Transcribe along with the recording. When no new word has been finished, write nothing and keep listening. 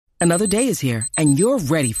Another day is here, and you're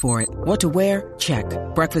ready for it. What to wear? Check.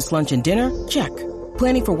 Breakfast, lunch, and dinner? Check.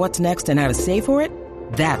 Planning for what's next and how to save for it?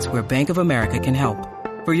 That's where Bank of America can help.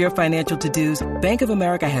 For your financial to-dos, Bank of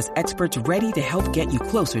America has experts ready to help get you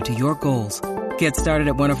closer to your goals. Get started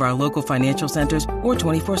at one of our local financial centers or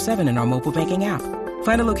 24/7 in our mobile banking app.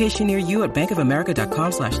 Find a location near you at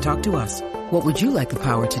bankofamerica.com/talktous. What would you like the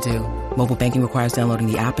power to do? Mobile banking requires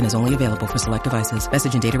downloading the app and is only available for select devices.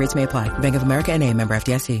 Message and data rates may apply. Bank of America N.A., member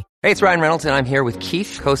FDIC. Hey, it's Ryan Reynolds, and I'm here with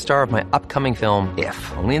Keith, co-star of my upcoming film,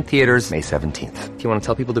 If, only in theaters May 17th. Do you want to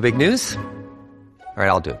tell people the big news? All right,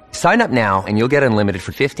 I'll do it. Sign up now and you'll get unlimited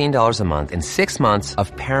for $15 a month and 6 months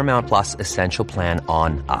of Paramount Plus Essential Plan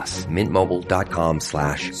on us.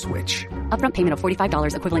 MintMobile.com/switch. Upfront payment of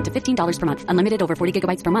 $45 equivalent to $15 per month. Unlimited over 40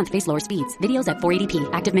 gigabytes per month. Face lower speeds. Videos at 480p.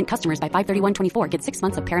 Active Mint customers by 531.24 get 6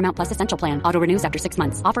 months of Paramount Plus Essential Plan. Auto renews after 6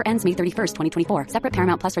 months. Offer ends May 31st, 2024. Separate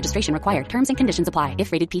Paramount Plus registration required. Terms and conditions apply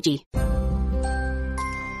if rated PG.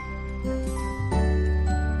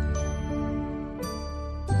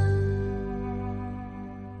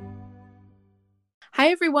 Hi,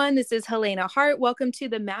 everyone. This is Helena Hart. Welcome to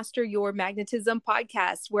the Master Your Magnetism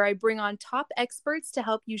podcast, where I bring on top experts to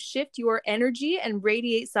help you shift your energy and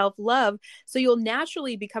radiate self-love so you'll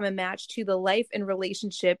naturally become a match to the life and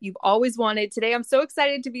relationship you've always wanted. Today, I'm so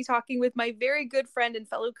excited to be talking with my very good friend and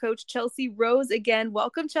fellow coach, Chelsea Rose. Again,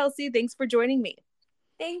 welcome, Chelsea. Thanks for joining me.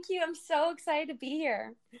 Thank you. I'm so excited to be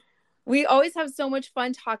here. We always have so much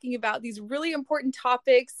fun talking about these really important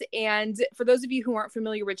topics. And for those of you who aren't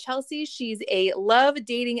familiar with Chelsea, she's a love,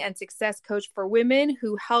 dating, and success coach for women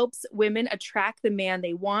who helps women attract the man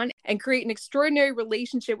they want and create an extraordinary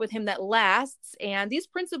relationship with him that lasts. And these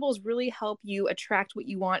principles really help you attract what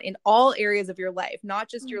you want in all areas of your life, not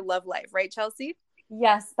just your love life. Right, Chelsea?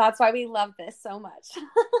 Yes, that's why we love this so much.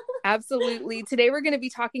 Absolutely. Today, we're going to be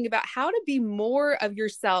talking about how to be more of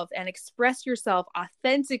yourself and express yourself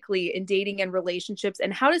authentically in dating and relationships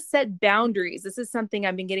and how to set boundaries. This is something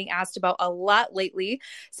I've been getting asked about a lot lately.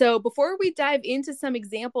 So before we dive into some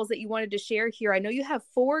examples that you wanted to share here, I know you have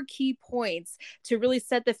 4 key points to really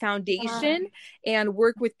set the foundation and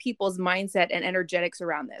work with people's mindset and energetics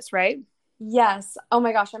around this, right? Yes. Oh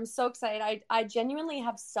my gosh, I'm so excited. I genuinely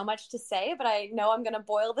have so much to say, but I know I'm going to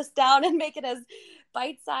boil this down and make it as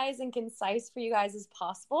bite-sized and concise for you guys as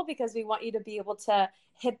possible because we want you to be able to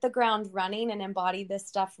hit the ground running and embody this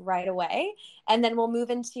stuff right away. And then we'll move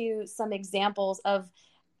into some examples of,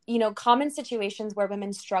 common situations where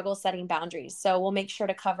women struggle setting boundaries. So we'll make sure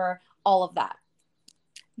to cover all of that.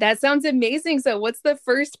 That sounds amazing. So what's the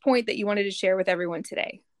first point that you wanted to share with everyone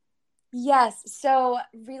today? Yes. So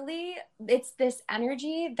really, it's this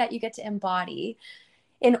energy that you get to embody.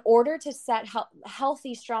 In order to set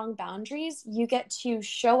healthy, strong boundaries, you get to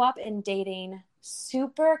show up in dating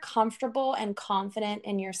super comfortable and confident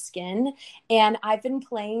in your skin. And I've been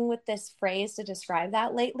playing with this phrase to describe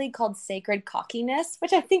that lately called sacred cockiness,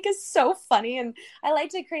 which I think is so funny. And I like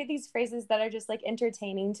to create these phrases that are just like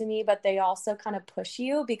entertaining to me, but they also kind of push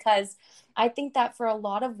you because I think that for a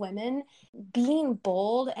lot of women, being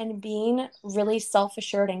bold and being really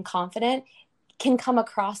self-assured and confident can come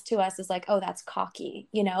across to us as like, oh, that's cocky.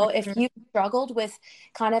 If you struggled with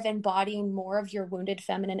kind of embodying more of your wounded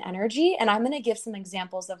feminine energy, and I'm going to give some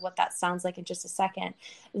examples of what that sounds like in just a second,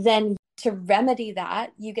 then to remedy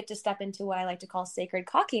that, you get to step into what I like to call sacred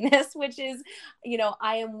cockiness, which is,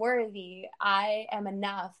 I am worthy, I am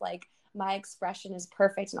enough, like my expression is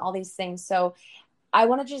perfect and all these things. So I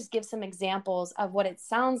want to just give some examples of what it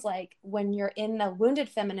sounds like when you're in the wounded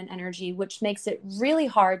feminine energy, which makes it really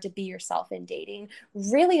hard to be yourself in dating,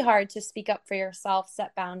 really hard to speak up for yourself,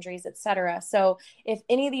 set boundaries, etc. So if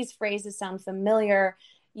any of these phrases sound familiar,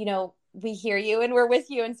 we hear you and we're with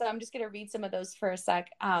you. And so I'm just going to read some of those for a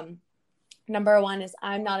sec. Number 1 is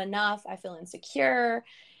I'm not enough. I feel insecure.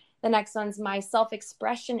 The next one's my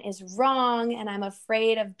self-expression is wrong and I'm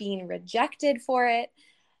afraid of being rejected for it.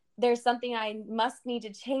 There's something I must need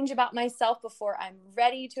to change about myself before I'm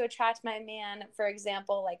ready to attract my man. For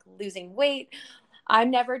example, like losing weight.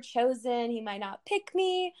 I'm never chosen. He might not pick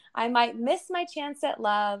me. I might miss my chance at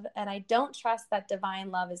love. And I don't trust that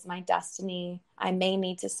divine love is my destiny. I may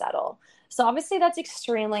need to settle. So obviously that's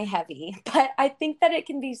extremely heavy, but I think that it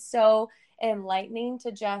can be so enlightening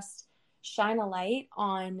to just shine a light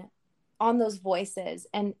on those voices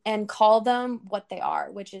and call them what they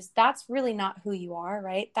are, which is that's really not who you are,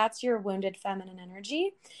 right? That's your wounded feminine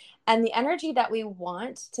energy. And the energy that we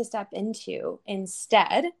want to step into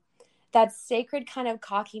instead, that sacred kind of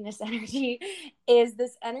cockiness energy, is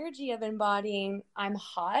this energy of embodying I'm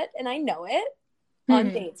hot and I know it on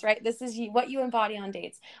dates, right? This is what you embody on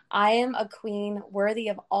dates. I am a queen worthy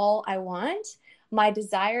of all I want. My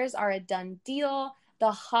desires are a done deal.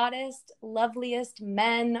 The hottest, loveliest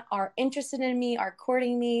men are interested in me, are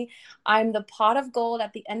courting me. I'm the pot of gold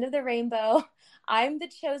at the end of the rainbow. I'm the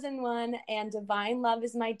chosen one, and divine love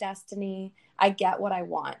is my destiny. I get what I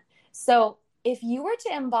want. So if you were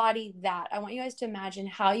to embody that, I want you guys to imagine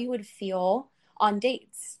how you would feel on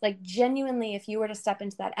dates. Like genuinely, if you were to step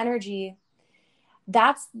into that energy,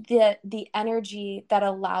 that's the energy that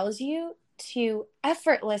allows you to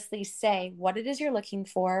effortlessly say what it is you're looking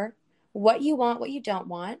for, what you want, what you don't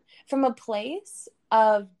want, from a place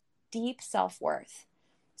of deep self-worth.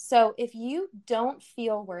 So if you don't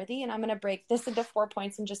feel worthy, and I'm going to break this into 4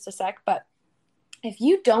 points in just a sec, but if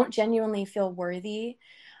you don't genuinely feel worthy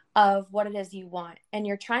of what it is you want and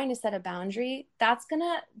you're trying to set a boundary, that's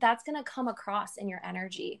gonna come across in your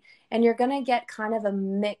energy, and you're gonna get kind of a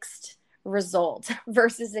mixed result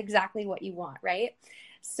versus exactly what you want, right?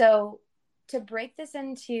 So to break this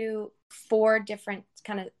into 4 different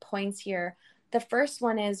kind of points here, the first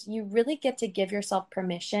one is you really get to give yourself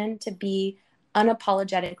permission to be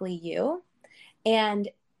unapologetically you, and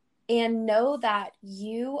know that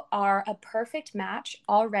you are a perfect match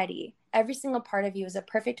already. Every single part of you is a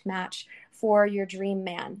perfect match for your dream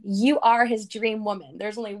man. You are his dream woman.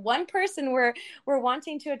 There's only one person we're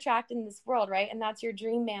wanting to attract in this world, right? And that's your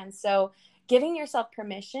dream man. So giving yourself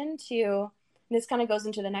permission to, this kind of goes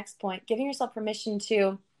into the next point, giving yourself permission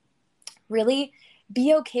to really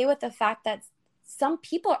be okay with the fact that some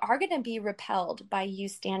people are going to be repelled by you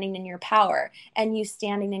standing in your power and you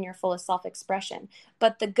standing in your fullest self-expression.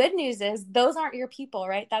 But the good news is those aren't your people,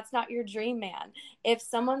 right? That's not your dream man. If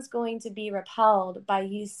someone's going to be repelled by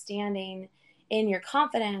you standing in your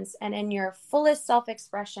confidence and in your fullest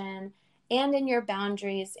self-expression and in your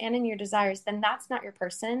boundaries and in your desires, then that's not your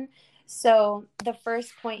person. So the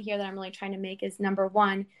first point here that I'm really trying to make is, number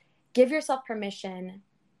 1, give yourself permission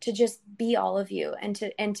to just be all of you and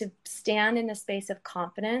to stand in a space of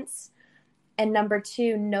confidence. And number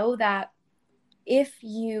 2, know that if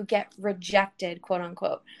you get rejected, quote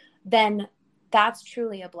unquote, then that's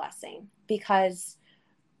truly a blessing, because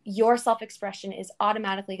your self-expression is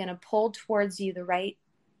automatically going to pull towards you the right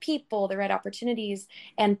people, the right opportunities,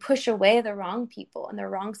 and push away the wrong people and the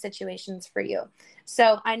wrong situations for you.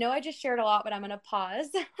 So I know I just shared a lot, but I'm going to pause.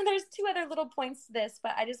 There's 2 other little points to this,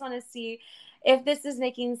 but I just want to see if this is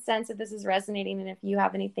making sense, if this is resonating, and if you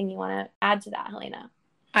have anything you want to add to that, Helena.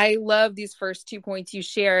 I love these first 2 points you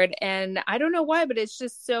shared. And I don't know why, but it's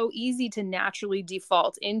just so easy to naturally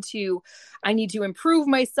default into, I need to improve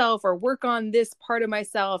myself or work on this part of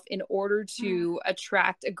myself in order to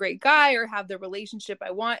attract a great guy or have the relationship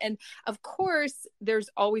I want. And of course, there's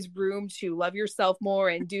always room to love yourself more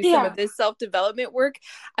and do some of this self-development work.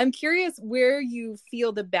 I'm curious where you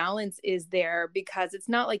feel the balance is there, because it's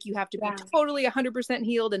not like you have to be totally 100%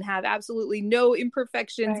 healed and have absolutely no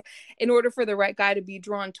imperfections in order for the right guy to be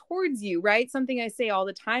drawn towards you, right? Something I say all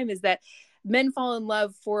the time is that men fall in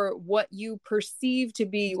love for what you perceive to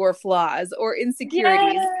be your flaws or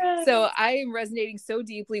insecurities. Yes. So I am resonating so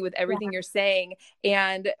deeply with everything you're saying.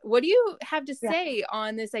 And what do you have to say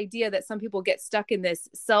on this idea that some people get stuck in this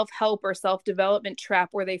self-help or self-development trap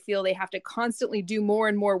where they feel they have to constantly do more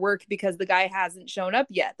and more work because the guy hasn't shown up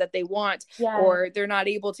yet that they want, or they're not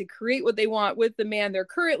able to create what they want with the man they're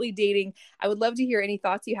currently dating? I would love to hear any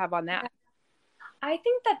thoughts you have on that. I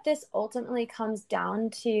think that this ultimately comes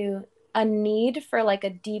down to a need for like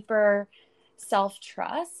a deeper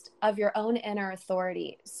self-trust of your own inner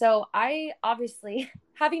authority. So I obviously,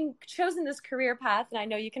 having chosen this career path, and I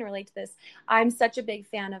know you can relate to this, I'm such a big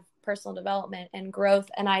fan of personal development and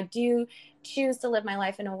growth. And I do choose to live my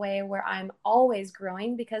life in a way where I'm always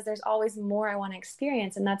growing, because there's always more I want to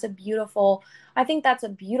experience. And that's I think that's a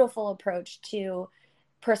beautiful approach to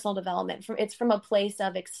personal development. It's from a place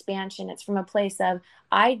of expansion. It's from a place of,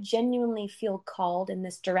 I genuinely feel called in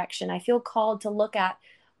this direction. I feel called to look at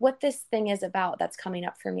what this thing is about that's coming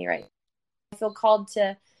up for me right now. I feel called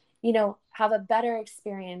to, have a better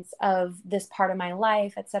experience of this part of my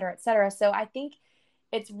life, et cetera, et cetera. So I think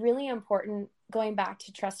it's really important, going back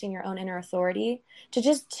to trusting your own inner authority, to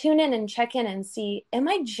just tune in and check in and see, am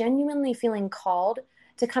I genuinely feeling called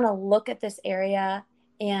to kind of look at this area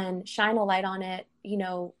and shine a light on it,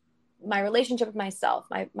 my relationship with myself,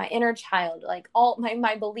 my inner child, like all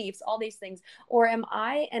my beliefs, all these things? Or am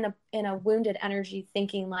I in a wounded energy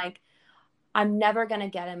thinking like, I'm never going to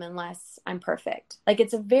get him unless I'm perfect? Like,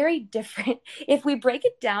 it's a very different, if we break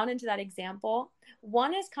it down into that example,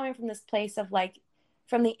 one is coming from this place of like,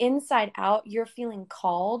 from the inside out, you're feeling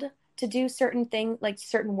called to do certain things, like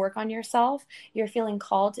certain work on yourself. You're feeling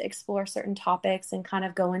called to explore certain topics and kind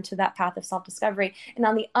of go into that path of self-discovery. And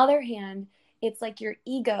on the other hand, it's like your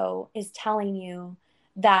ego is telling you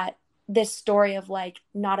that this story of like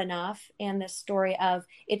not enough, and this story of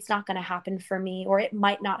it's not going to happen for me, or it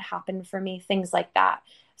might not happen for me, things like that.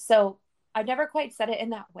 So I've never quite said it in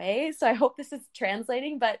that way, so I hope this is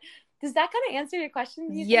translating, but does that kind of answer your question?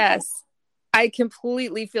 Yes. I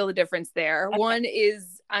completely feel the difference there. Okay. One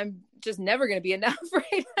is I'm just never going to be enough,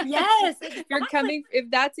 right? Yes, Exactly. If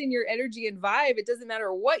that's in your energy and vibe, it doesn't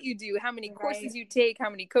matter what you do, how many courses you take, how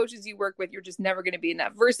many coaches you work with, you're just never going to be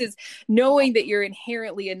enough, versus knowing that you're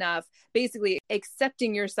inherently enough, basically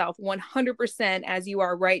accepting yourself 100% as you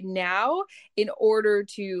are right now in order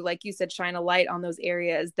to, like you said, shine a light on those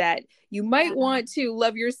areas that you might want to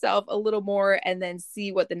love yourself a little more and then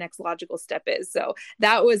see what the next logical step is. So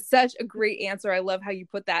that was such a great answer. I love how you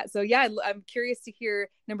put that. So yeah, I'm curious to hear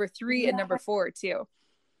number 3 and number 4 too.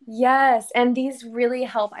 Yes. And these really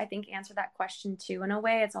help, I think, answer that question too. In a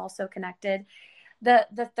way, it's also connected.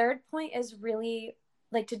 The third point is really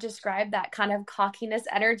like to describe that kind of cockiness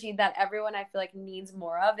energy that everyone I feel like needs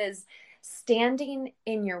more of, is standing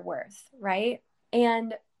in your worth, right?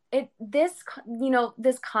 And this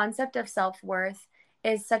concept of self-worth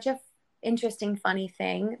is such a interesting, funny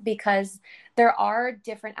thing, because there are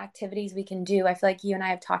different activities we can do. I feel like you and I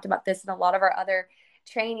have talked about this in a lot of our other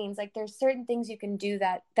trainings. Like there's certain things you can do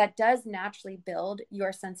that does naturally build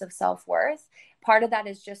your sense of self-worth. Part of that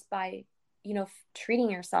is just by, treating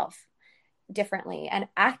yourself differently and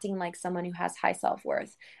acting like someone who has high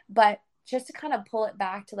self-worth. But just to kind of pull it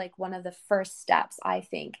back to like one of the first steps, I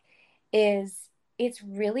think, is it's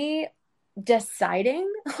really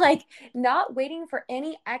deciding, like not waiting for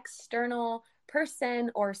any external person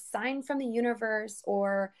or sign from the universe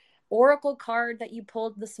or oracle card that you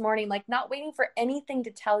pulled this morning, like not waiting for anything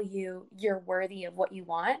to tell you you're worthy of what you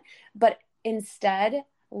want, but instead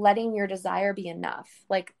letting your desire be enough.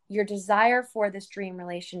 Like your desire for this dream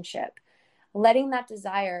relationship, letting that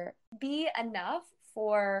desire be enough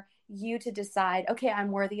for you to decide, okay,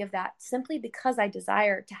 I'm worthy of that simply because I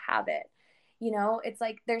desire to have it. It's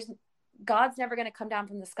like God's never going to come down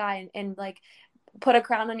from the sky and like put a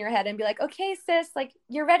crown on your head and be like, okay, sis, like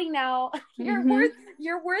you're ready now. You're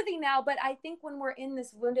worthy now. But I think when we're in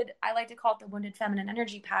this wounded, I like to call it the wounded feminine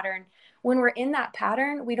energy pattern. When we're in that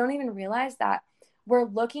pattern, we don't even realize that we're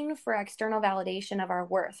looking for external validation of our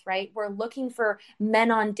worth, right? We're looking for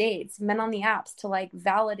men on dates, men on the apps to like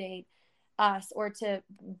validate us or to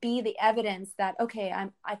be the evidence that, okay,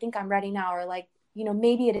 I think I'm ready now. Or like,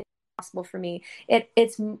 maybe it is possible for me.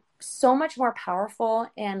 It's so much more powerful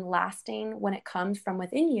and lasting when it comes from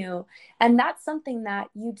within you. And that's something that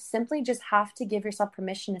you simply just have to give yourself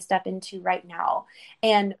permission to step into right now.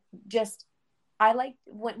 And just, I like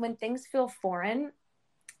when things feel foreign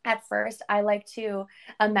at first, I like to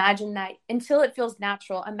imagine that until it feels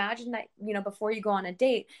natural, imagine that, before you go on a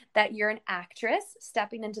date, that you're an actress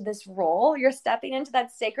stepping into this role. You're stepping into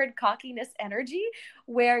that sacred cockiness energy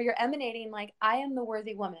where you're emanating like, I am the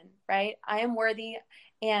worthy woman, right? I am worthy.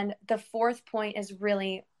 And the fourth point is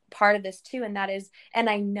really part of this too. And that is, and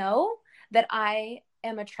I know that I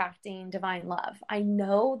am attracting divine love. I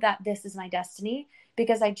know that this is my destiny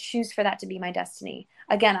because I choose for that to be my destiny.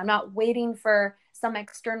 Again, I'm not waiting for some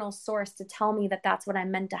external source to tell me that that's what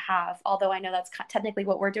I'm meant to have. Although I know that's technically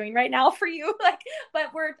what we're doing right now for you.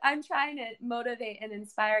 I'm trying to motivate and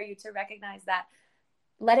inspire you to recognize that.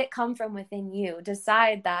 Let it come from within you.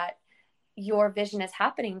 Decide that your vision is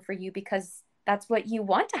happening for you because that's what you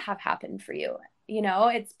want to have happen for you.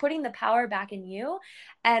 It's putting the power back in you.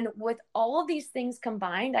 And with all of these things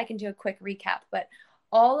combined, I can do a quick recap, but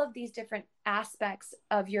all of these different aspects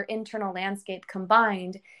of your internal landscape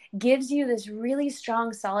combined gives you this really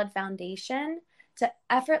strong, solid foundation to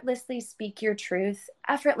effortlessly speak your truth,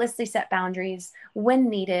 effortlessly set boundaries when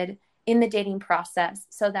needed in the dating process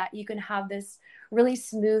so that you can have this really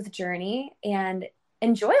smooth journey and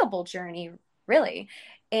enjoyable journey, really,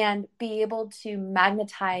 and be able to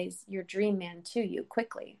magnetize your dream man to you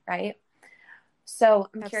quickly, right? So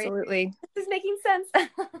I'm Absolutely curious if this is making sense.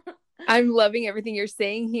 I'm loving everything you're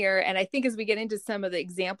saying here. And I think as we get into some of the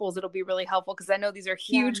examples, it'll be really helpful because I know these are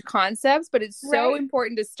huge concepts, but it's so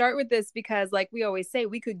important to start with this because like we always say,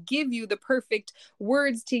 we could give you the perfect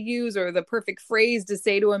words to use or the perfect phrase to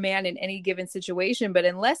say to a man in any given situation. But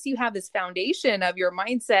unless you have this foundation of your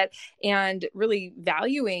mindset and really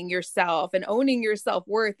valuing yourself and owning your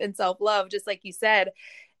self-worth and self-love, just like you said,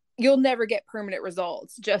 you'll never get permanent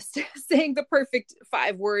results just saying the perfect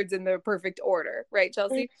 5 words in the perfect order. Right,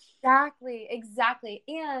 Chelsea? Exactly.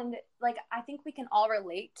 And like, I think we can all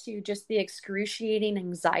relate to just the excruciating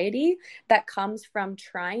anxiety that comes from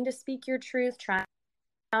trying to speak your truth, trying to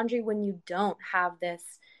boundary when you don't have this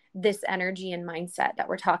this energy and mindset that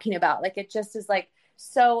we're talking about. Like, it just is like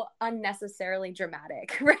so unnecessarily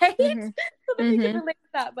dramatic, right? Mm-hmm. So that we can relate to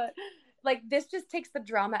that. But like, this just takes the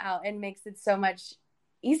drama out and makes it so much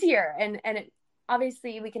easier. And it,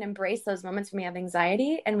 obviously we can embrace those moments when we have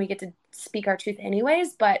anxiety and we get to speak our truth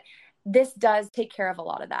anyways, but this does take care of a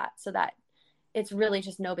lot of that, so that it's really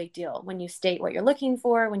just no big deal when you state what you're looking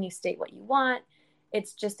for, when you state what you want.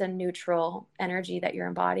 It's just a neutral energy that you're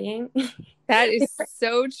embodying. That is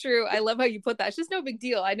so true. I love how you put that. It's just no big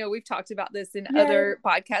deal. I know we've talked about this in other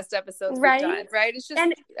podcast episodes we've done, right? It's just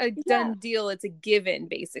a done deal. It's a given,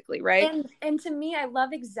 basically, right? And to me, I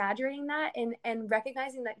love exaggerating that and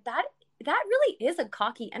recognizing that really is a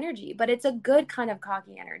cocky energy, but it's a good kind of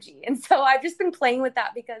cocky energy. And so I've just been playing with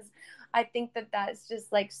that because I think that that's just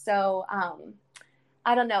like so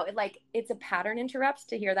I don't know, it's a pattern interrupt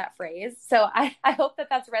to hear that phrase. So I hope that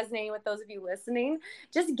that's resonating with those of you listening.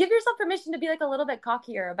 Just give yourself permission to be like a little bit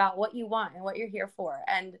cockier about what you want and what you're here for.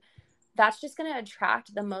 And that's just going to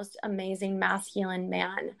attract the most amazing masculine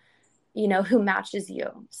man, you know, who matches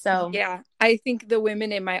you. So yeah, I think the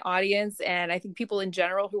women in my audience, and I think people in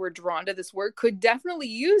general who are drawn to this work, could definitely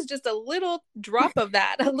use just a little drop of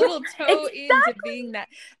that, a little toe into being that,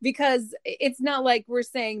 because it's not like we're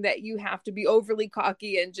saying that you have to be overly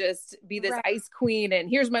cocky and just be this ice queen. And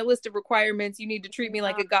here's my list of requirements. You need to treat me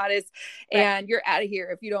like a goddess and you're out of here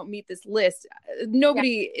if you don't meet this list.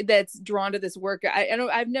 Nobody that's drawn to this work.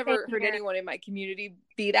 I've never heard anyone in my community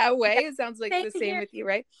be that way. It sounds like the same with you,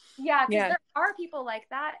 right? Yeah, because there are people like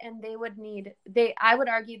that, and they would I would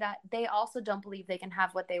argue that they also don't believe they can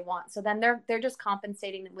have what they want. So then they're just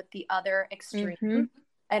compensating with the other extreme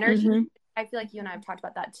energy. Mm-hmm. I feel like you and I have talked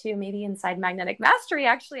about that too, maybe inside Magnetic Mastery.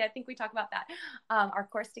 Actually, I think we talked about that, our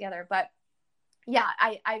course together. But yeah,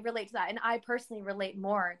 I relate to that. And I personally relate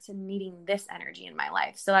more to needing this energy in my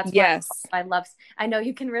life. So that's why I know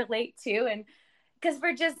you can relate too. And because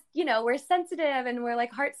we're just, you know, we're sensitive and we're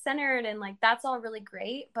like heart-centered, and like, that's all really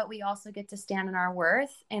great. But we also get to stand in our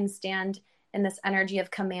worth and stand in this energy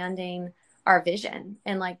of commanding our vision.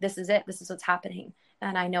 And like, this is it. This is what's happening.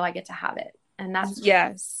 And I know I get to have it. And that's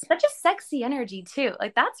such a sexy energy too.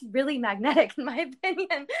 Like, that's really magnetic in my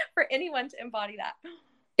opinion for anyone to embody that.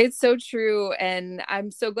 It's so true. And I'm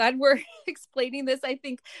so glad we're explaining this. I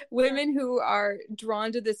think women who are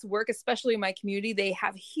drawn to this work, especially in my community, they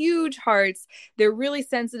have huge hearts. They're really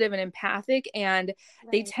sensitive and empathic, and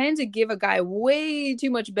they tend to give a guy way too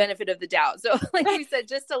much benefit of the doubt. So like we said,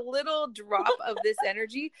 just a little drop of this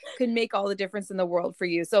energy could make all the difference in the world for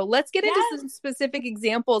you. So let's get into some specific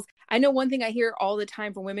examples. I know one thing I hear all the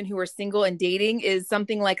time from women who are single and dating is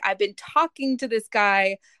something like, I've been talking to this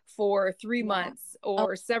guy for 3 months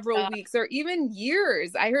or several weeks or even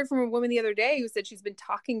years. I heard from a woman the other day who said she's been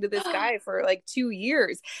talking to this guy for like 2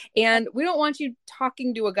 years. And we don't want you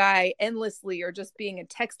talking to a guy endlessly or just being a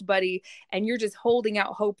text buddy and you're just holding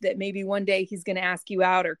out hope that maybe one day he's going to ask you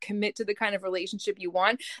out or commit to the kind of relationship you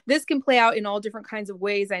want. This can play out in all different kinds of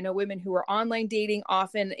ways. I know women who are online dating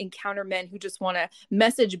often encounter men who just want to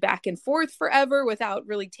message back and forth forever without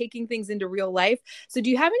really taking things into real life. So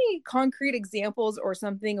do you have any concrete examples or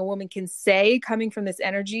something a woman can say coming from this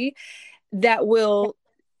energy that will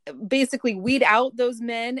basically weed out those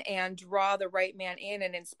men and draw the right man in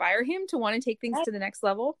and inspire him to want to take things to the next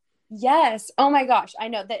level? Yes. Oh my gosh. I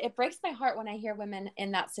know that it breaks my heart when I hear women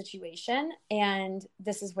in that situation. And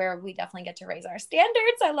this is where we definitely get to raise our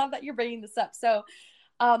standards. I love that you're bringing this up. So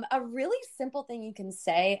a really simple thing you can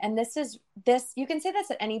say, and you can say this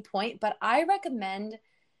at any point, but I recommend,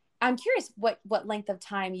 I'm curious what length of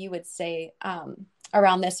time you would say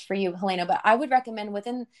around this for you, Helena, but I would recommend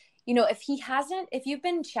within, you know, if you've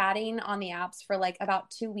been chatting on the apps for like about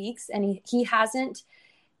 2 weeks and he hasn't,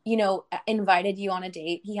 you know, invited you on a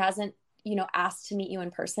date, he hasn't, you know, asked to meet you in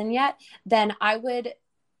person yet, then I would,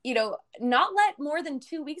 you know, not let more than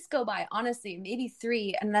 2 weeks go by, honestly, maybe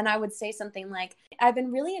 3. And then I would say something like, I've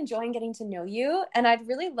been really enjoying getting to know you and I'd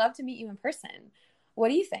really love to meet you in person. What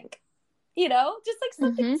do you think? You know, just like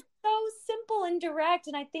something so simple and direct.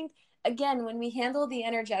 And I think, again, when we handle the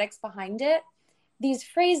energetics behind it, these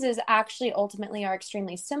phrases actually ultimately are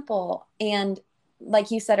extremely simple. And like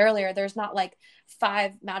you said earlier, there's not like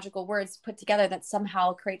 5 magical words put together that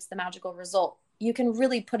somehow creates the magical result. You can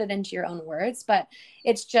really put it into your own words, but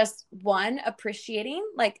it's just one, appreciating,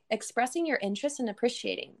 like expressing your interest and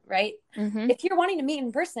appreciating, right? If you're wanting to meet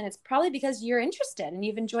in person, it's probably because you're interested and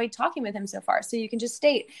you've enjoyed talking with him so far. So you can just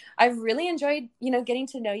state, I've really enjoyed, you know, getting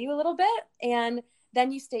to know you a little bit. And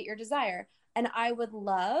then you state your desire. And I would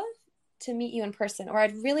love to meet you in person, or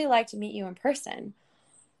I'd really like to meet you in person.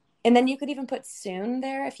 And then you could even put soon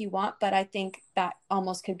there if you want, but I think that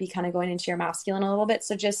almost could be kind of going into your masculine a little bit.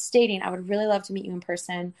 So just stating, I would really love to meet you in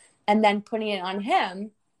person, and then putting it on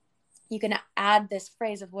him, you can add this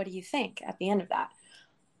phrase of, what do you think at the end of that?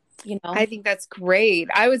 You know, I think that's great.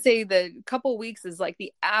 I would say the couple weeks is like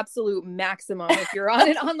the absolute maximum if you're on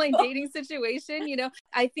an online dating situation. You know,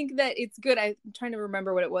 I think that it's good. I'm trying to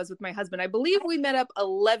remember what it was with my husband. I believe we met up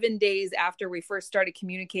 11 days after we first started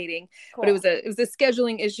communicating, cool. but it was a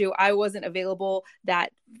scheduling issue. I wasn't available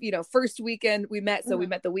that, first weekend we met. So we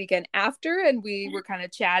met the weekend after, and we were kind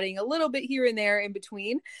of chatting a little bit here and there in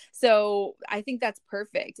between. So I think that's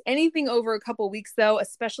perfect. Anything over a couple weeks though,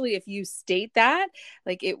 especially if you state that,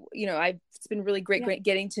 like it's been really great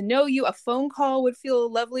getting to know you. A phone call would feel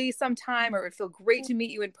lovely sometime, or it would feel great to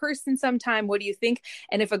meet you in person sometime. What do you think?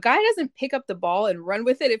 And if a guy doesn't pick up the ball and run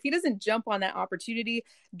with it, if he doesn't jump on that opportunity,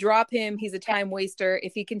 drop him. He's a time waster.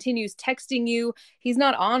 If he continues texting you, he's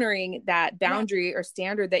not honoring that boundary or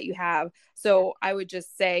standard that you have. So I would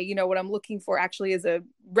just say, what I'm looking for actually is a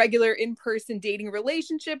regular in-person dating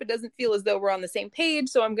relationship. It doesn't feel as though we're on the same page.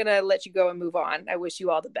 So I'm going to let you go and move on. I wish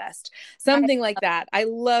you all the best. Something like that. I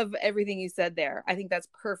love everything you said there. I think that's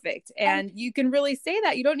perfect. And you can really say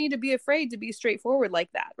that. You don't need to be afraid to be straightforward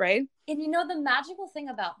like that, right? And the magical thing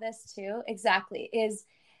about this too, exactly, is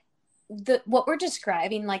what we're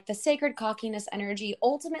describing, like the sacred cockiness energy,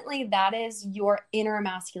 ultimately that is your inner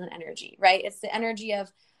masculine energy, right? It's the energy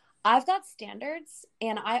of, I've got standards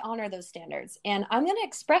and I honor those standards, and I'm going to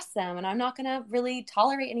express them, and I'm not going to really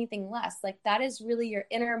tolerate anything less. Like, that is really your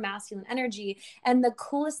inner masculine energy. And the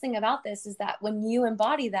coolest thing about this is that when you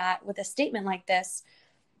embody that with a statement like this,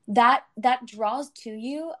 that draws to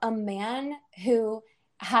you a man who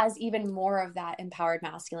has even more of that empowered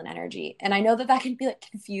masculine energy. And I know that can be like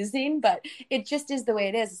confusing, but it just is the way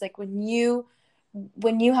it is. It's like when you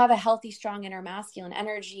have a healthy, strong inner masculine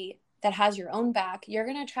energy that has your own back, you're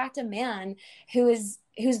going to attract a man who's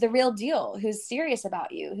the real deal, who's serious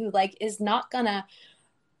about you, who is not going to,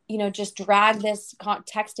 just drag this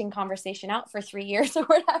texting conversation out for 3 years or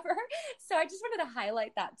whatever. So I just wanted to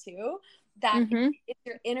highlight that too, that it's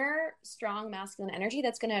your inner strong masculine energy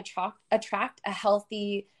that's going to attract a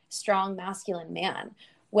healthy, strong masculine man,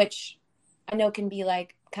 which I know can be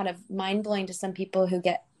kind of mind blowing to some people who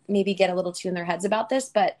get a little too in their heads about this,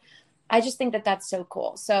 but I just think that that's so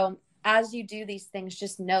cool. So as you do these things,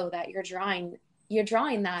 just know that you're drawing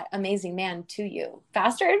that amazing man to you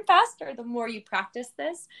faster and faster the more you practice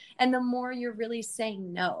this, and the more you're really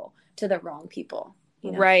saying no to the wrong people.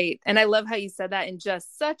 Right. And I love how you said that in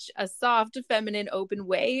just such a soft, feminine, open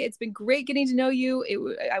way. It's been great getting to know you.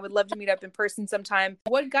 I would love to meet up in person sometime.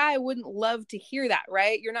 What guy wouldn't love to hear that,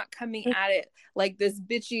 right? You're not coming at it like this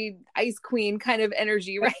bitchy ice queen kind of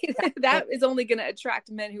energy, right? That is only going to attract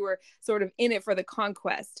men who are sort of in it for the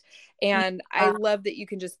conquest. And I love that you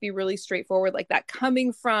can just be really straightforward like that,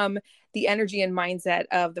 coming from the energy and mindset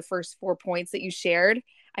of the first 4 points that you shared.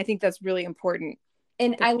 I think that's really important.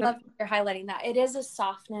 And I love that you're highlighting that. It is a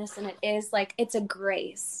softness, and it is it's a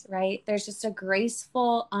grace, right? There's just a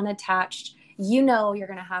graceful, unattached, you're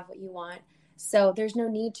going to have what you want. So there's no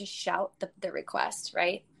need to shout the request,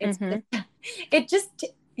 right? Anyways, it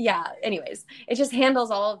just handles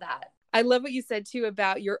all of that. I love what you said too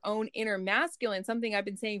about your own inner masculine. Something I've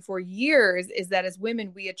been saying for years is that as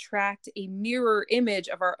women, we attract a mirror image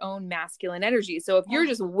of our own masculine energy. So if you're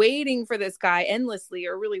just waiting for this guy endlessly,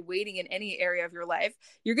 or really waiting in any area of your life,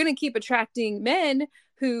 you're going to keep attracting men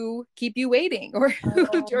who keep you waiting, or who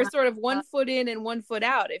are sort of 1 foot in and 1 foot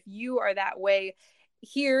out. If you are that way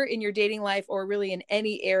here in your dating life, or really in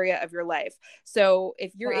any area of your life. So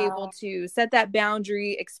if you're able to set that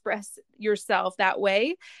boundary, express yourself that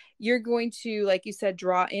way, you're going to, like you said,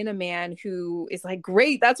 draw in a man who is like,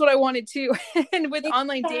 great, that's what I wanted to. And with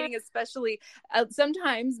online dating, especially,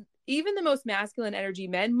 sometimes even the most masculine energy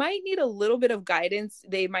men might need a little bit of guidance.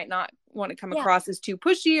 They might not want to come across as too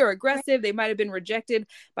pushy or aggressive. They might have been rejected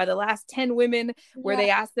by the last 10 women where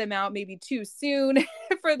they asked them out maybe too soon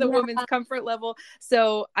for the woman's comfort level.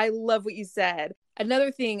 So I love what you said.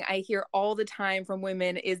 Another thing I hear all the time from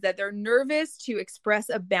women is that they're nervous to express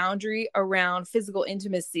a boundary around physical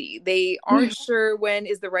intimacy. They aren't sure when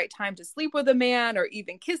is the right time to sleep with a man or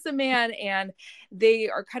even kiss a man, and they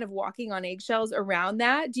are kind of walking on eggshells around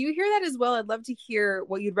that. Do you hear that as well? I'd love to hear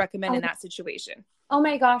what you'd recommend in that situation. Oh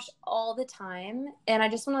my gosh, all the time. And I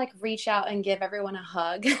just want to reach out and give everyone a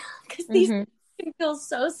hug, because these can feel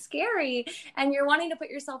so scary, and you're wanting to put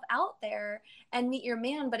yourself out there and meet your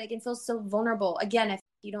man, but it can feel so vulnerable. Again, if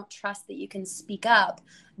you don't trust that you can speak up,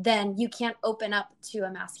 then you can't open up to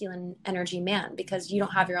a masculine energy man because you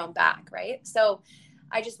don't have your own back, right? So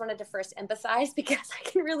I just wanted to first empathize because I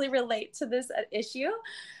can really relate to this issue.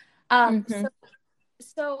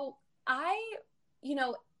 So I, you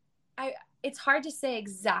know, it's hard to say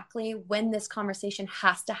exactly when this conversation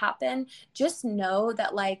has to happen. Just know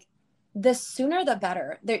that like the sooner the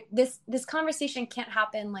better. This conversation can't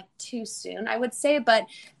happen like too soon, I would say, but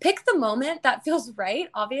pick the moment that feels right.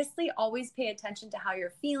 Obviously, always pay attention to how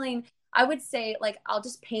you're feeling. I would say, like, I'll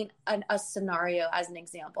just paint a scenario as an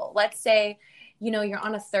example. Let's say, you know, you're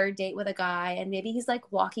on a third date with a guy and maybe he's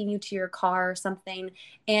like walking you to your car or something.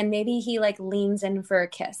 And maybe he like leans in for a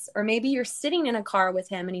kiss, or maybe you're sitting in a car with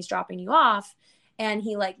him and he's dropping you off and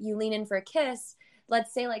he like, you lean in for a kiss.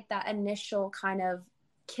 Let's say like that initial kind of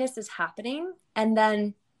kiss is happening. And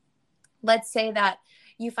then let's say that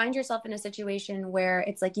you find yourself in a situation where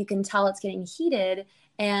it's like, you can tell it's getting heated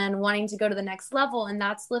and wanting to go to the next level. And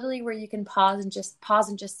that's literally where you can pause and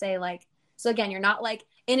just say like, so again, you're not like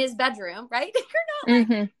in his bedroom, right? You're not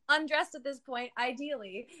like undressed at this point.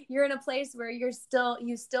 Ideally, you're in a place where you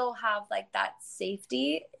still have like that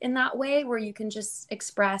safety in that way where you can just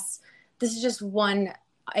express, this is just one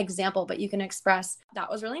example, but you can express that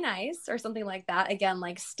was really nice or something like that. Again,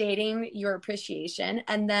 like stating your appreciation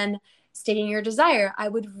and then stating your desire. I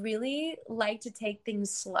would really like to take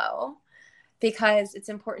things slow because it's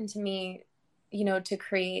important to me, you know, to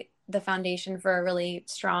create the foundation for a really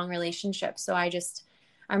strong relationship. So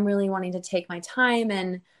I'm really wanting to take my time,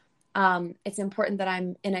 and it's important that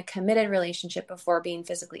I'm in a committed relationship before being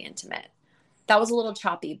physically intimate. That was a little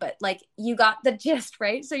choppy, but like you got the gist,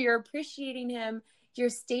 right? So you're appreciating him, you're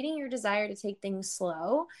stating your desire to take things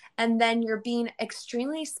slow, and then you're being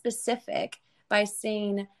extremely specific by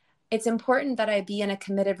saying it's important that I be in a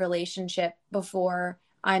committed relationship before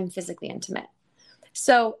I'm physically intimate.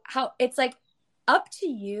 So how it's like up to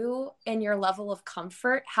you and your level of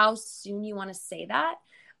comfort, how soon you want to say that.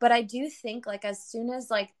 But I do think like as soon as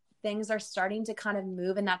like things are starting to kind of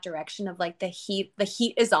move in that direction of like the heat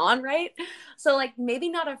is on, right? So like maybe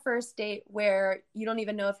not a first date where you don't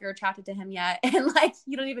even know if you're attracted to him yet. And like,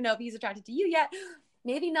 you don't even know if he's attracted to you yet.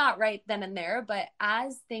 Maybe not right then and there, but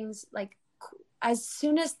as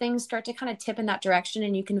soon as things start to kind of tip in that direction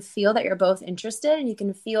and you can feel that you're both interested and you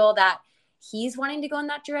can feel that he's wanting to go in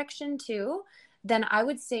that direction too, then I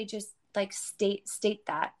would say just like state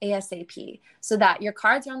that ASAP so that your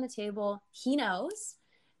cards are on the table. He knows.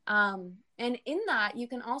 And in that you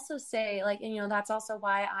can also say like, and, you know, that's also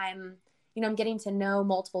why I'm getting to know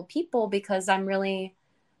multiple people because I'm really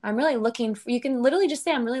looking for, you can literally just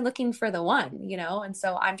say, I'm really looking for the one, you know? And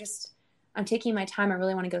so I'm taking my time. I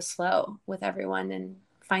really want to go slow with everyone and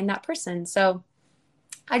find that person. So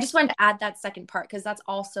I just wanted to add that second part because that's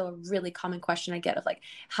also a really common question I get of like,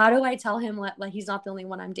 how do I tell him like he's not the only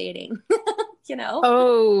one I'm dating? You know?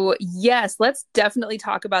 Oh, yes. Let's definitely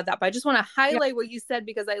talk about that. But I just want to highlight what you said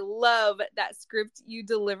because I love that script you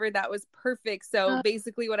delivered. That was perfect. So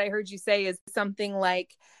basically what I heard you say is something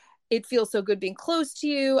like, it feels so good being close to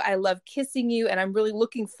you. I love kissing you. And I'm really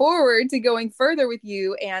looking forward to going further with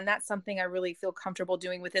you. And that's something I really feel comfortable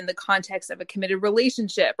doing within the context of a committed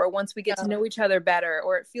relationship, or once we get to know each other better,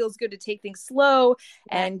 or it feels good to take things slow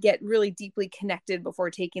and get really deeply connected before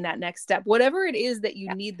taking that next step. Whatever it is that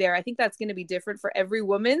you need there, I think that's going to be different for every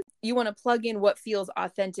woman. You want to plug in what feels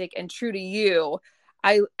authentic and true to you.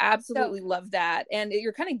 I absolutely love that. And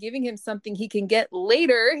you're kind of giving him something he can get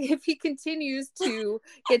later if he continues to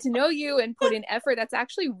get to know you and put in effort. That's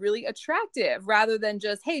actually really attractive rather than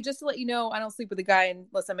just, hey, just to let you know, I don't sleep with a guy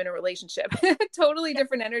unless I'm in a relationship. Totally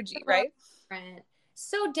different energy, right? Different.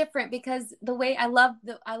 So different because the way I love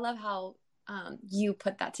how you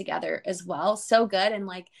put that together as well. So good. And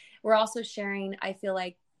like, we're also sharing, I feel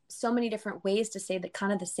like so many different ways to say that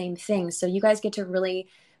kind of the same thing. So you guys get to really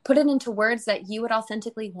put it into words that you would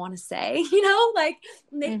authentically want to say, you know, like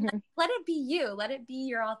let it be you, let it be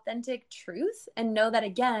your authentic truth, and know that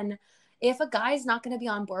again, if a guy's not going to be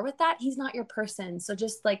on board with that, he's not your person. So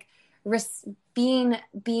just like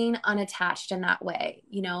being unattached in that way,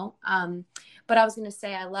 you know? But I was going to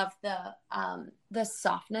say, I love the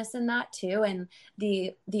softness in that too. And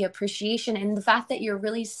the appreciation and the fact that you're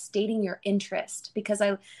really stating your interest, because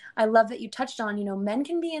I love that you touched on, you know, men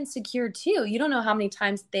can be insecure too. You don't know how many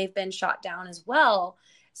times they've been shot down as well.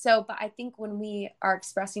 So, but I think when we are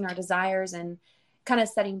expressing our desires and kind of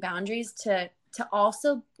setting boundaries to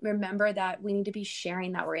also remember that we need to be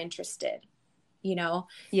sharing that we're interested, you know,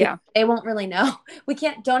 they won't really know.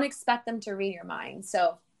 Don't expect them to read your mind.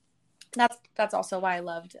 So that's also why I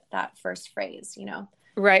loved that first phrase, you know?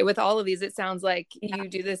 Right. With all of these, it sounds like you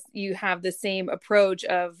do this, you have the same approach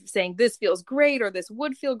of saying this feels great or this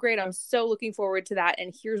would feel great. I'm so looking forward to that.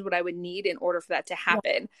 And here's what I would need in order for that to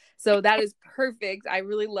happen. So that is perfect. I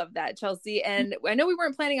really love that, Chelsea. And I know we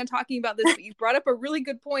weren't planning on talking about this, but you brought up a really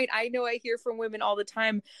good point. I know I hear from women all the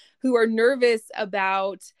time who are nervous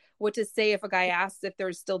about what to say if a guy asks if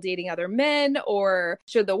they're still dating other men, or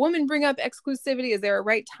should the woman bring up exclusivity? Is there a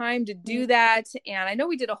right time to do that? And I know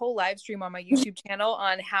we did a whole live stream on my YouTube channel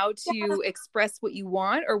on how to express what you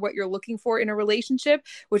want or what you're looking for in a relationship,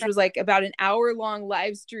 which was like about an hour-long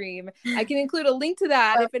live stream. I can include a link to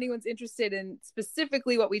that if anyone's interested in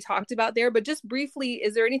specifically what we talked about there. But just briefly,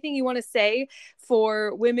 is there anything you want to say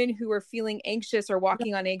for women who are feeling anxious or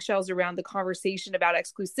walking on eggshells around the conversation about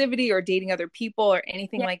exclusivity or dating other people or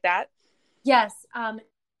anything like that? Yes.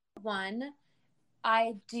 One,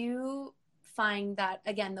 I do find that,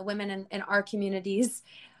 again, the women in our communities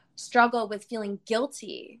struggle with feeling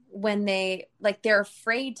guilty when they're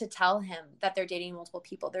afraid to tell him that they're dating multiple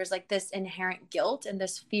people. There's like this inherent guilt and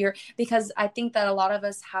this fear, because I think that a lot of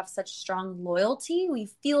us have such strong loyalty. We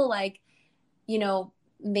feel like,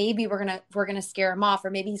 maybe we're going to scare him off, or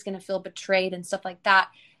maybe he's going to feel betrayed and stuff like that.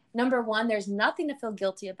 Number one, there's nothing to feel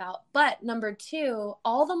guilty about. But number two,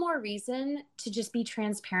 all the more reason to just be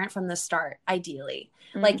transparent from the start, ideally.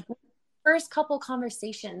 Mm-hmm. Like first couple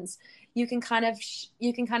conversations, you can kind of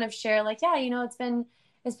share like, yeah, it's been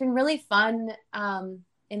really fun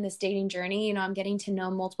in this dating journey. I'm getting to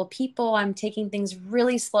know multiple people. I'm taking things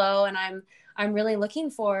really slow, and I'm really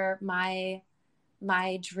looking for my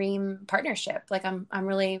dream partnership. Like I'm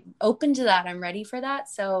really open to that. I'm ready for that.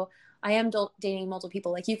 So I am dating multiple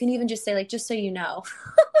people. Like you can even just say like, just so you know,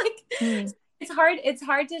 It's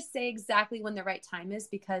hard to say exactly when the right time is,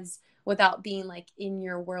 because without being like in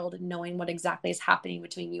your world and knowing what exactly is happening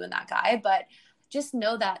between you and that guy. But just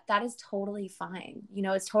know that that is totally fine.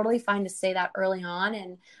 It's totally fine to say that early on.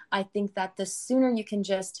 And I think that the sooner you can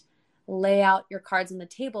just lay out your cards on the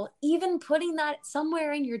table, even putting that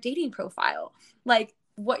somewhere in your dating profile, like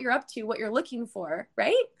what you're up to, what you're looking for,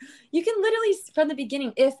 right? You can literally from the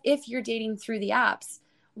beginning, if you're dating through the apps,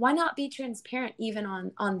 why not be transparent even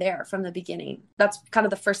on there from the beginning? That's kind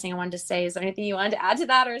of the first thing I wanted to say. Is there anything you wanted to add to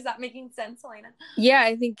that, or is that making sense, Helena? Yeah,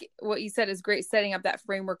 I think what you said is great, setting up that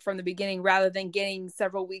framework from the beginning rather than getting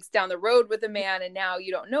several weeks down the road with a man and now you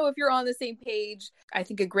don't know if you're on the same page. I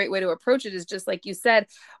think a great way to approach it is just like you said,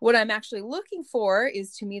 what I'm actually looking for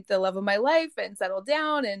is to meet the love of my life and settle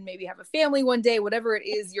down and maybe have a family one day, whatever it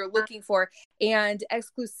is you're looking for. And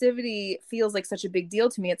exclusivity feels like such a big deal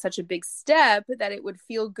to me. It's such a big step that it would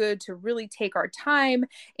feel good to really take our time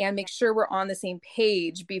and make sure we're on the same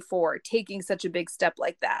page before taking such a big step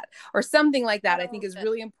like that or something like that. I think is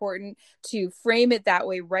really important to frame it that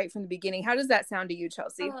way right from the beginning. How does that sound to you,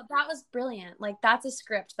 Chelsea? Oh, that was brilliant. Like that's a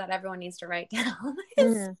script that everyone needs to write down for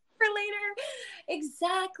later.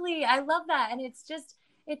 Exactly. I love that. And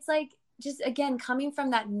it's like, just again, coming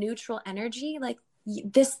from that neutral energy, like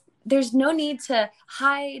there's no need to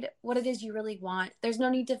hide what it is you really want. There's no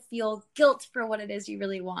need to feel guilt for what it is you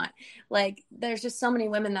really want. Like there's just so many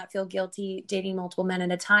women that feel guilty dating multiple men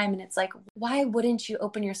at a time. And it's like, why wouldn't you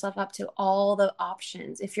open yourself up to all the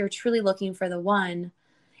options if you're truly looking for the one?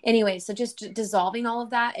 Anyway, so just dissolving all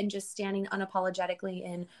of that and just standing unapologetically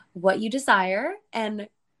in what you desire and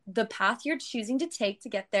the path you're choosing to take to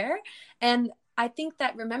get there. And I think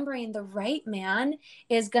that remembering the right man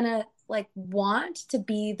is going to like want to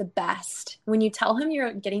be the best. When you tell him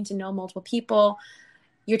you're getting to know multiple people,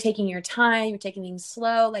 you're taking your time, you're taking things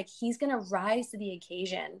slow, like he's going to rise to the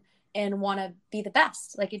occasion and want to be the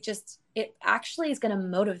best. Like it actually is going to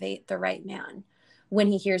motivate the right man when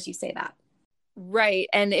he hears you say that. Right.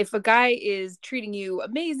 And if a guy is treating you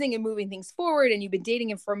amazing and moving things forward and you've been dating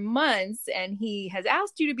him for months and he has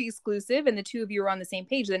asked you to be exclusive and the two of you are on the same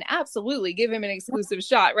page, then absolutely give him an exclusive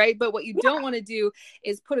shot. Right. But what you don't want to do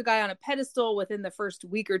is put a guy on a pedestal within the first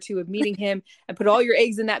week or two of meeting him and put all your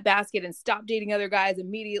eggs in that basket and stop dating other guys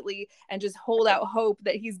immediately and just hold out hope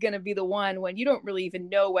that he's going to be the one when you don't really even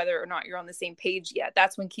know whether or not you're on the same page yet.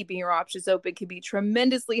 That's when keeping your options open can be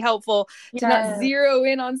tremendously helpful to not zero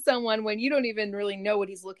in on someone when you don't even really know what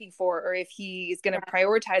he's looking for or if he is going to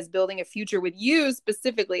prioritize building a future with you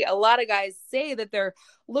specifically. A lot of guys say that they're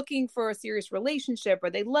looking for a serious relationship or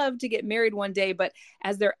they love to get married one day, but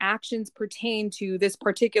as their actions pertain to this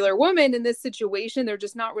particular woman in this situation, they're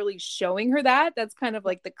just not really showing her that. That's kind of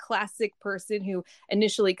like the classic person who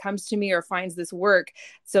initially comes to me or finds this work.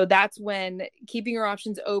 So that's when keeping your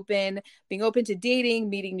options open, being open to dating,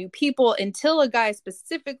 meeting new people until a guy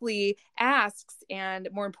specifically asks and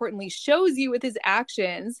more importantly shows you with his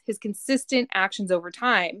actions, his consistent actions over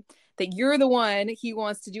time, that you're the one he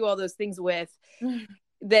wants to do all those things with,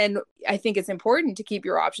 then I think it's important to keep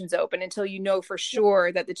your options open until you know for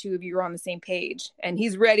sure that the two of you are on the same page and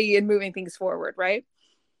he's ready and moving things forward, right?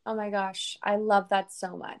 Oh my gosh, I love that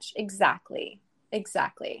so much. Exactly.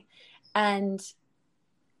 And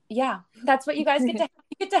yeah, that's what you guys get to have.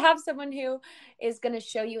 You get to have someone who is going to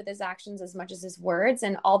show you with his actions as much as his words,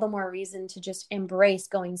 and all the more reason to just embrace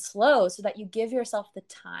going slow so that you give yourself the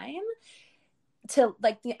time to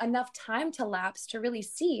enough time to lapse to really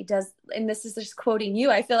see and this is just quoting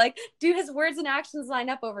you, I feel like, do his words and actions line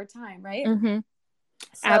up over time, right? Mm-hmm.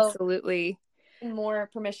 So, absolutely. More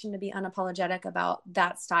permission to be unapologetic about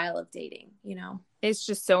that style of dating, It's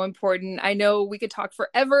just so important. I know we could talk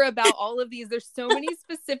forever about all of these. There's so many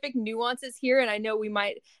specific nuances here. And I know we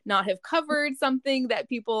might not have covered something that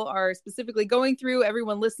people are specifically going through,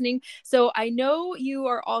 everyone listening. So I know you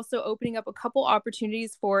are also opening up a couple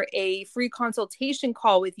opportunities for a free consultation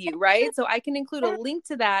call with you, right? So I can include a link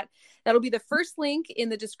to that. That'll be the first link in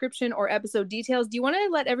the description or episode details. Do you want to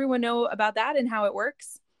let everyone know about that and how it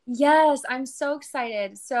works? Yes, I'm so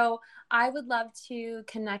excited. So I would love to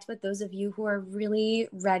connect with those of you who are really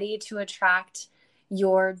ready to attract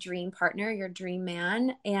your dream partner, your dream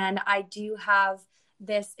man. And I do have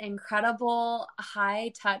this incredible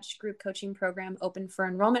high touch group coaching program open for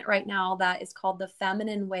enrollment right now that is called The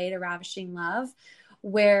Feminine Way to Ravishing Love,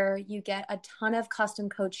 where you get a ton of custom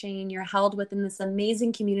coaching. You're held within this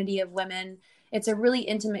amazing community of women. It's a really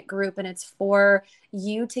intimate group, and it's for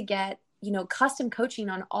you to get custom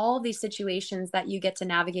coaching on all of these situations that you get to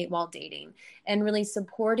navigate while dating, and really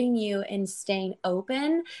supporting you in staying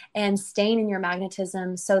open and staying in your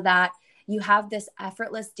magnetism so that you have this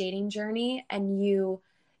effortless dating journey and you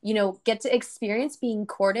get to experience being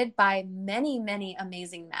courted by many, many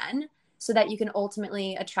amazing men so that you can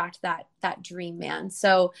ultimately attract that dream man.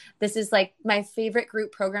 So this is like my favorite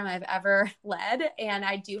group program I've ever led, and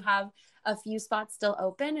I do have a few spots still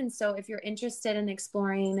open. And so if you're interested in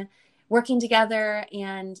exploring working together,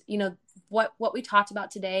 and what we talked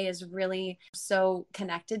about today is really so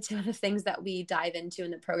connected to the things that we dive into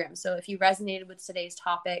in the program. So if you resonated with today's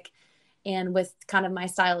topic and with kind of my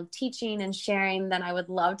style of teaching and sharing, then I would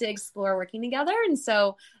love to explore working together. And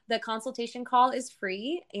so the consultation call is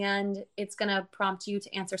free, and it's going to prompt you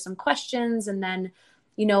to answer some questions. And then,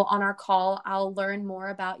 on our call, I'll learn more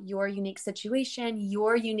about your unique situation,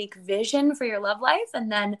 your unique vision for your love life.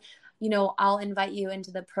 And then I'll invite you into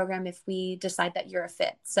the program if we decide that you're a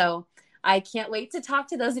fit. So I can't wait to talk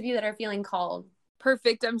to those of you that are feeling called.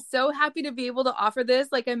 Perfect. I'm so happy to be able to offer this.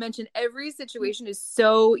 Like I mentioned, every situation is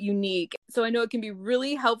so unique. So I know it can be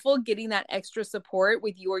really helpful getting that extra support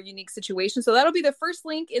with your unique situation. So that'll be the first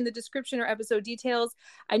link in the description or episode details.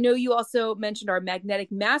 I know you also mentioned our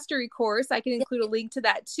Magnetic Mastery course. I can include a link to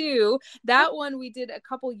that too. That one we did a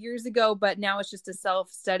couple years ago, but now it's just a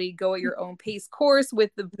self-study, go at your own pace course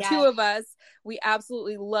with the two of us. We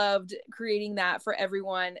absolutely loved creating that for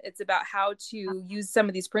everyone. It's about how to use some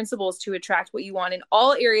of these principles to attract what you want in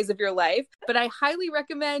all areas of your life. But I highly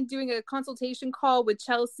recommend doing a consultation call with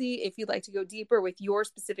Chelsea if you'd like to go deeper with your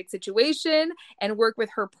specific situation and work with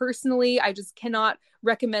her personally. I just cannot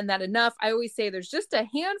recommend that enough. I always say there's just a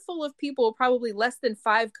handful of people, probably less than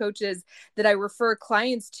 5 coaches that I refer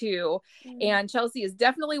clients to. And Chelsea is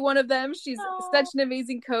definitely one of them. She's such an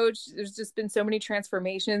amazing coach. There's just been so many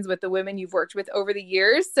transformations with the women you've worked with over the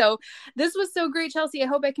years. So this was so great, Chelsea. I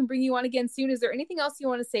hope I can bring you on again soon. Is there anything else you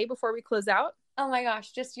want to say before we close out? Oh my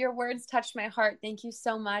gosh, just your words touched my heart. Thank you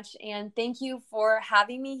so much. And thank you for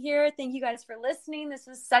having me here. Thank you guys for listening. This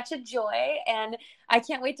was such a joy, and I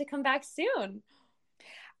can't wait to come back soon.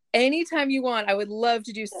 Anytime you want. I would love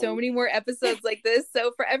to do so many more episodes like this.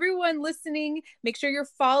 So for everyone listening, make sure you're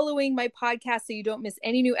following my podcast so you don't miss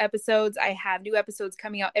any new episodes. I have new episodes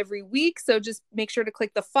coming out every week. So just make sure to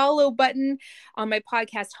click the follow button on my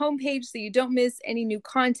podcast homepage so you don't miss any new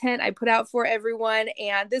content I put out for everyone.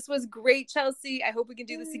 And this was great, Chelsea. I hope we can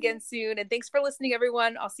do this again soon. And thanks for listening,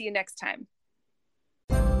 everyone. I'll see you next time.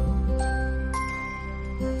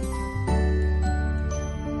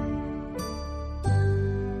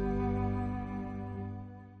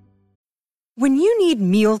 When you need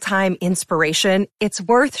mealtime inspiration, it's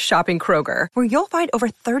worth shopping Kroger, where you'll find over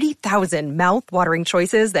 30,000 mouth-watering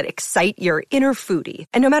choices that excite your inner foodie.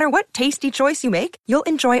 And no matter what tasty choice you make, you'll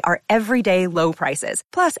enjoy our everyday low prices,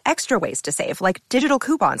 plus extra ways to save, like digital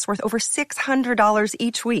coupons worth over $600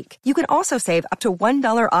 each week. You can also save up to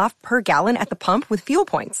 $1 off per gallon at the pump with fuel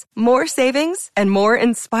points. More savings and more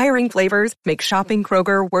inspiring flavors make shopping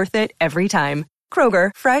Kroger worth it every time.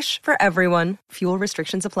 Kroger, fresh for everyone. Fuel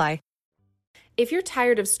restrictions apply. If you're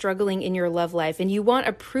tired of struggling in your love life and you want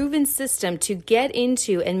a proven system to get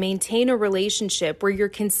into and maintain a relationship where you're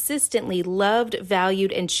consistently loved,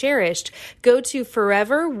 valued, and cherished, go to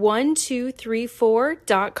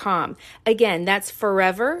forever1234.com. Again, that's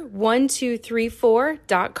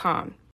forever1234.com.